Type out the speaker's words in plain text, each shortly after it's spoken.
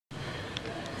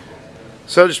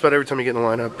So just about every time you get in the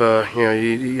lineup,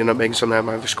 you end up making some of that,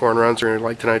 either scoring runs or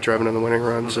like tonight driving in the winning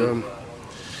runs.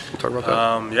 Talk about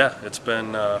that. Yeah, it's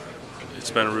been a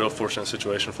real fortunate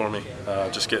situation for me,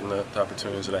 just getting the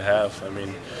opportunities that I have. I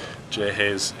mean, Jay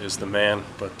Hayes is the man,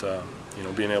 but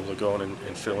being able to go in and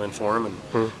fill in for him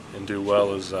and do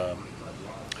well is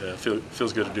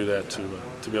feels good to do that,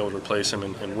 to be able to replace him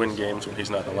and win games when he's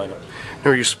not in the lineup.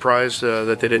 Were you surprised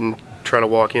that they didn't try to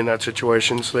walk in that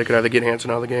situation so they could either get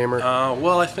Hanson out of the game? Or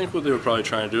well, I think what they were probably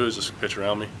trying to do is just pitch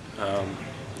around me.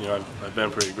 I've been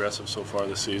pretty aggressive so far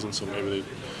this season, so maybe they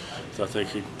thought they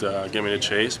could get me to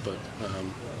chase, but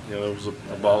there was a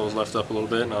ball that was left up a little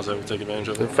bit, and I was able to take advantage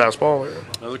of it. Fastball?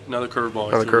 Or? Another curveball.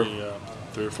 Another curve?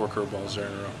 3 or 4 curveballs there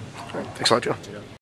in a row. All right. Thanks a lot, Joe. Yeah.